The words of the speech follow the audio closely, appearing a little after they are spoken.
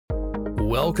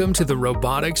Welcome to the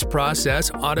Robotics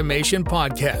Process Automation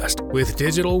Podcast with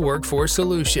Digital Workforce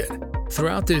Solution.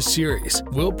 Throughout this series,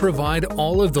 we'll provide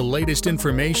all of the latest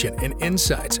information and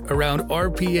insights around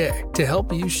RPA to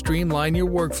help you streamline your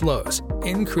workflows,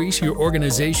 increase your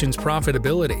organization's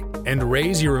profitability, and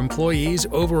raise your employees'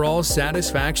 overall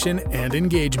satisfaction and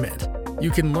engagement.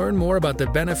 You can learn more about the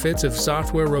benefits of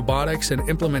software robotics and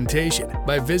implementation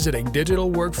by visiting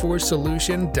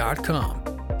digitalworkforcesolution.com.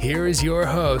 Here is your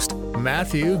host,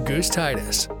 Matthew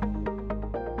Gustitis.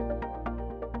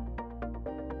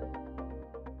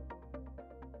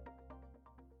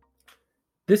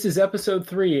 This is episode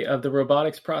 3 of the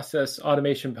Robotics Process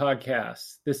Automation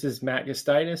Podcast. This is Matt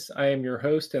Gustitis. I am your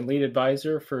host and lead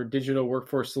advisor for Digital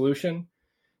Workforce Solution.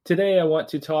 Today, I want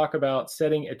to talk about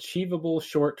setting achievable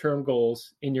short-term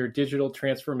goals in your digital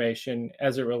transformation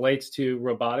as it relates to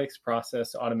robotics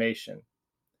process automation.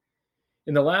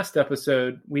 In the last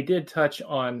episode, we did touch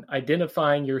on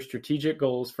identifying your strategic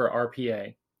goals for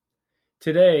RPA.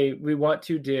 Today, we want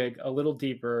to dig a little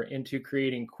deeper into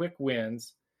creating quick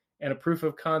wins and a proof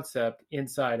of concept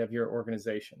inside of your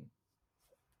organization.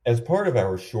 As part of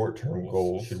our short-term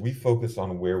goals, should we focus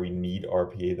on where we need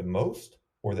RPA the most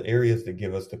or the areas that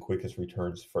give us the quickest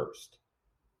returns first?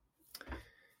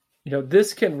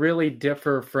 This can really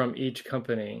differ from each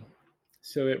company.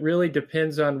 So it really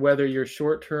depends on whether your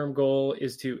short-term goal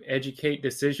is to educate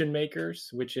decision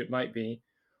makers, which it might be,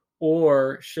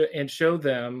 or show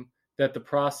them that the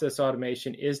process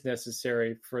automation is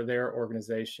necessary for their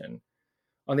organization.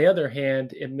 On the other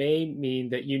hand, it may mean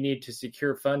that you need to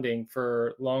secure funding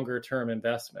for longer-term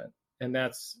investment, and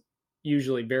that's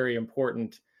usually very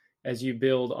important as you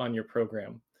build on your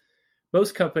program.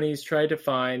 Most companies try to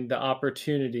find the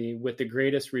opportunity with the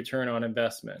greatest return on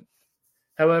investment.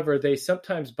 However, they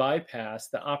sometimes bypass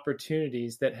the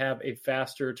opportunities that have a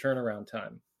faster turnaround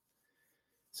time.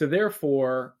 So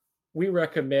therefore, we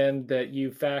recommend that you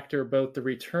factor both the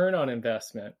return on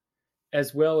investment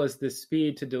as well as the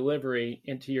speed to delivery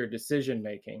into your decision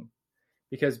making,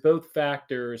 because both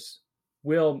factors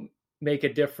will make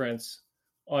a difference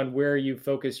on where you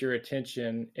focus your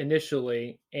attention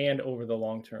initially and over the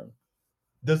long term.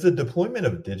 Does the deployment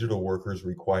of digital workers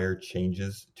require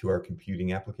changes to our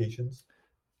computing applications?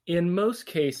 In most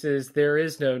cases, there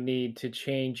is no need to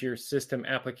change your system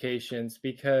applications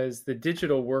because the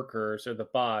digital workers or the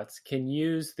bots can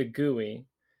use the GUI,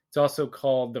 it's also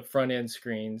called the front end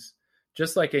screens,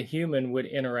 just like a human would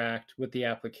interact with the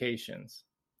applications.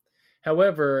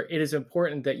 However, it is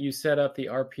important that you set up the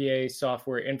RPA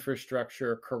software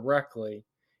infrastructure correctly,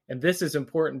 and this is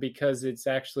important because it's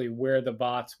actually where the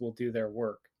bots will do their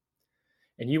work.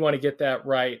 And you want to get that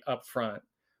right up front.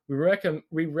 We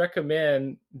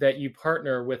recommend that you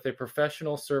partner with a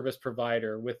professional service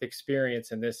provider with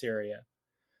experience in this area.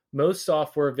 Most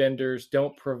software vendors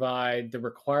don't provide the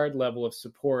required level of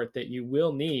support that you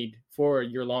will need for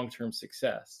your long-term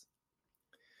success.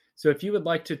 So if you would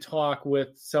like to talk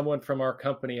with someone from our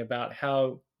company about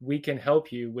how we can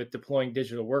help you with deploying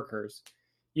digital workers,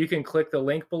 you can click the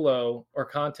link below or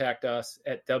contact us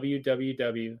at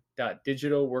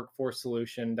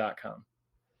www.digitalworkforcesolution.com.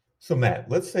 So Matt,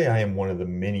 let's say I am one of the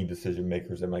many decision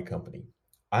makers at my company.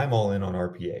 I'm all in on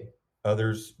RPA,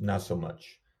 others not so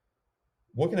much.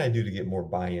 What can I do to get more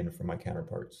buy-in from my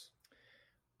counterparts?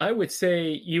 I would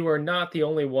say you are not the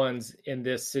only ones in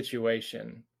this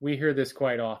situation. We hear this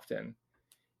quite often.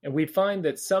 And we find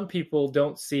that some people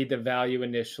don't see the value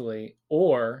initially,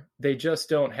 or they just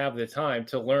don't have the time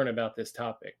to learn about this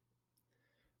topic.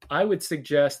 I would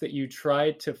suggest that you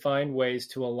try to find ways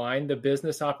to align the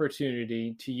business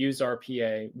opportunity to use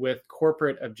RPA with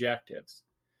corporate objectives.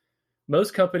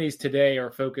 Most companies today are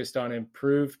focused on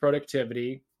improved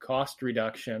productivity, cost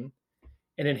reduction,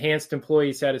 and enhanced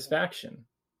employee satisfaction.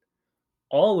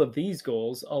 All of these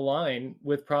goals align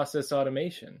with process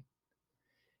automation.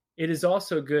 It is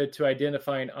also good to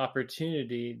identify an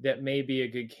opportunity that may be a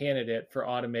good candidate for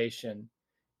automation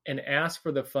and ask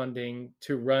for the funding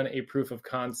to run a proof of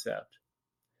concept.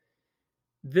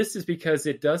 This is because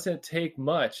it doesn't take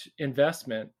much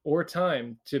investment or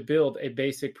time to build a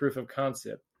basic proof of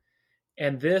concept.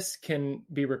 And this can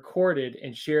be recorded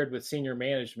and shared with senior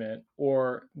management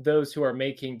or those who are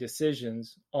making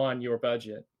decisions on your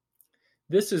budget.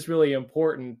 This is really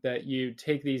important that you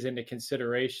take these into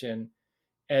consideration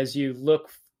as you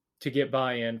look to get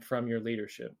buy-in from your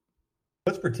leadership.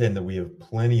 Let's pretend that we have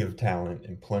plenty of talent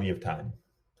and plenty of time.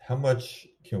 How much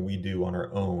can we do on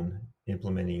our own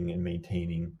implementing and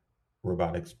maintaining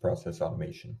robotics process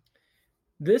automation?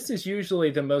 This is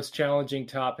usually the most challenging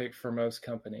topic for most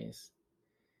companies.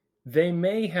 They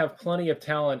may have plenty of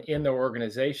talent in their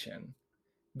organization.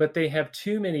 but they have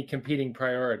too many competing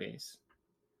priorities.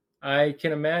 I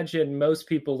can imagine most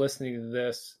people listening to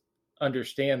this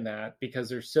understand that because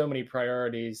there's so many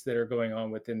priorities that are going on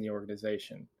within the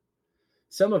organization.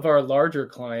 Some of our larger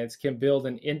clients can build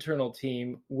an internal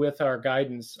team with our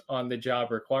guidance on the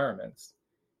job requirements,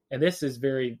 and this is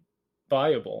very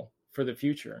viable for the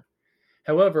future.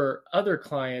 However, other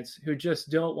clients who just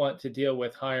don't want to deal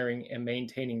with hiring and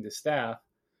maintaining the staff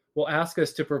will ask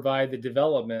us to provide the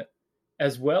development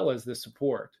as well as the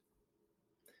support.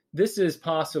 This is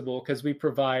possible because we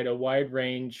provide a wide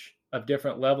range of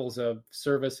different levels of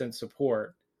service and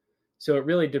support, so it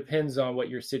really depends on what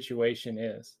your situation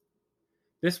is.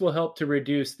 This will help to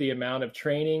reduce the amount of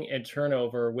training and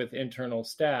turnover with internal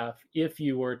staff if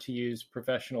you were to use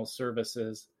professional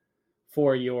services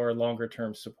for your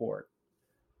longer-term support.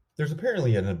 There's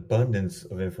apparently an abundance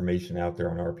of information out there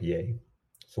on RPA,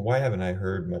 so why haven't I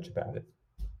heard much about it?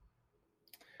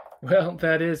 Well,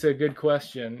 that is a good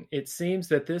question. It seems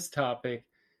that this topic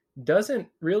doesn't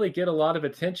really get a lot of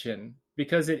attention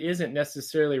because it isn't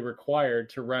necessarily required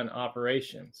to run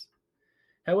operations.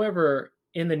 However,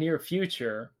 in the near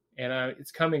future, and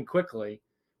it's coming quickly,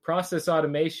 process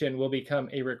automation will become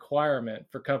a requirement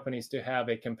for companies to have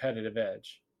a competitive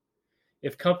edge.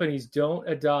 If companies don't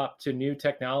adopt to new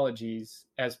technologies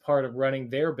as part of running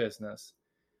their business,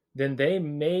 then they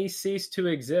may cease to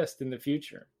exist in the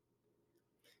future.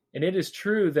 And it is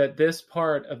true that this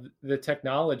part of the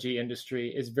technology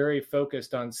industry is very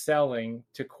focused on selling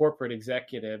to corporate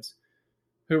executives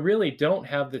who really don't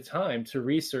have the time to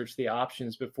research the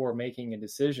options before making a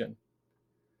decision.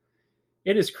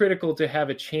 It is critical to have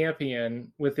a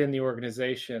champion within the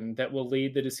organization that will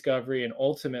lead the discovery and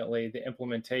ultimately the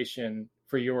implementation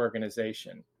for your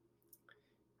organization.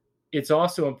 It's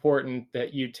also important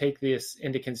that you take this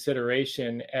into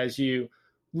consideration as you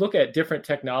look at different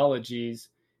technologies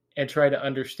and try to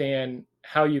understand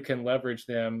how you can leverage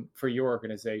them for your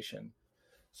organization.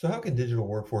 So how can Digital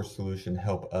Workforce Solution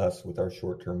help us with our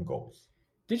short-term goals?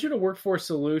 Digital Workforce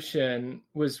Solution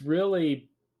was really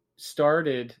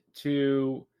started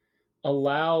to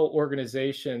allow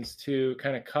organizations to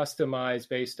kind of customize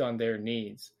based on their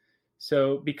needs.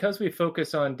 So because we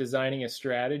focus on designing a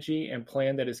strategy and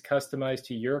plan that is customized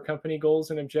to your company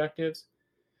goals and objectives,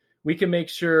 we can make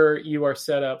sure you are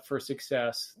set up for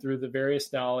success through the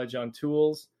various knowledge on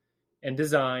tools and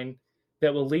design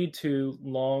that will lead to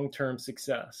long-term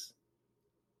success.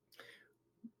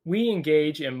 We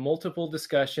engage in multiple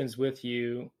discussions with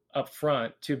you up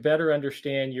front to better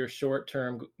understand your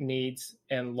short-term needs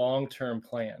and long-term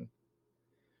plan.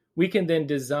 We can then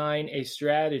design a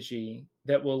strategy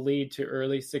that will lead to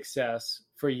early success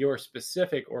for your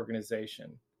specific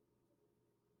organization.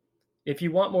 If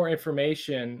you want more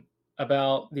information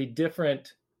about the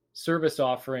different service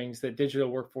offerings that Digital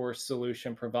Workforce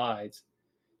Solution provides,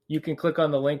 you can click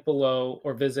on the link below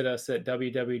or visit us at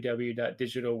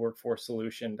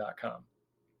www.digitalworkforcesolution.com.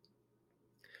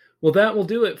 Well, that will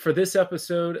do it for this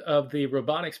episode of the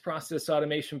Robotics Process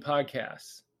Automation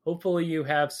Podcast. Hopefully you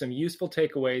have some useful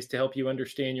takeaways to help you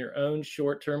understand your own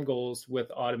short-term goals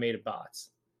with automated bots.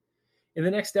 In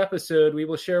the next episode, we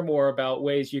will share more about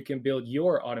ways you can build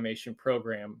your automation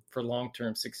program for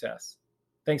long-term success.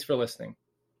 Thanks for listening.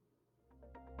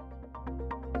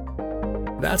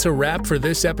 That's a wrap for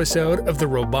this episode of the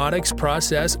Robotics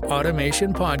Process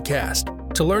Automation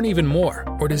Podcast. To learn even more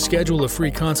or to schedule a free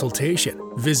consultation,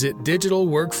 visit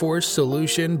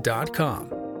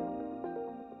digitalworkforcesolution.com.